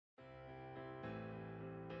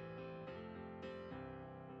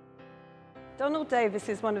Donald Davies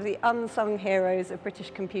is one of the unsung heroes of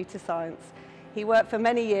British computer science. He worked for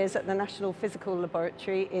many years at the National Physical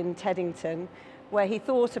Laboratory in Teddington, where he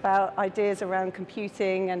thought about ideas around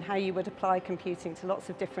computing and how you would apply computing to lots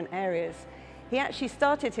of different areas. He actually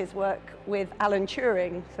started his work with Alan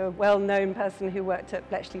Turing, so a well-known person who worked at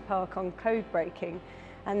Bletchley Park on code breaking,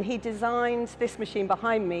 and he designed this machine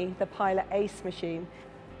behind me, the Pilot Ace machine.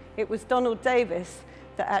 It was Donald Davies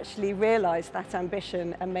that actually realised that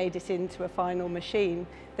ambition and made it into a final machine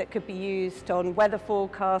that could be used on weather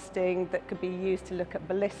forecasting, that could be used to look at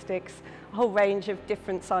ballistics, a whole range of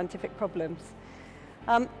different scientific problems.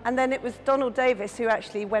 And then it was Donald Davies who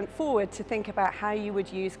actually went forward to think about how you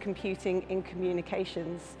would use computing in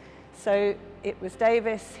communications. So it was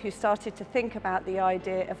Davies who started to think about the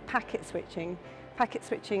idea of packet switching. Packet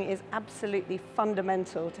switching is absolutely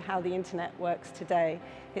fundamental to how the internet works today.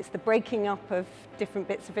 It's the breaking up of different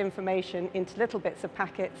bits of information into little bits of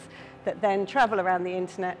packets that then travel around the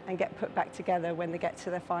internet and get put back together when they get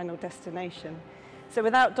to their final destination. So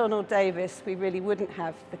without Donald Davies, we really wouldn't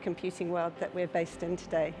have the computing world that we're based in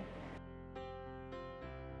today.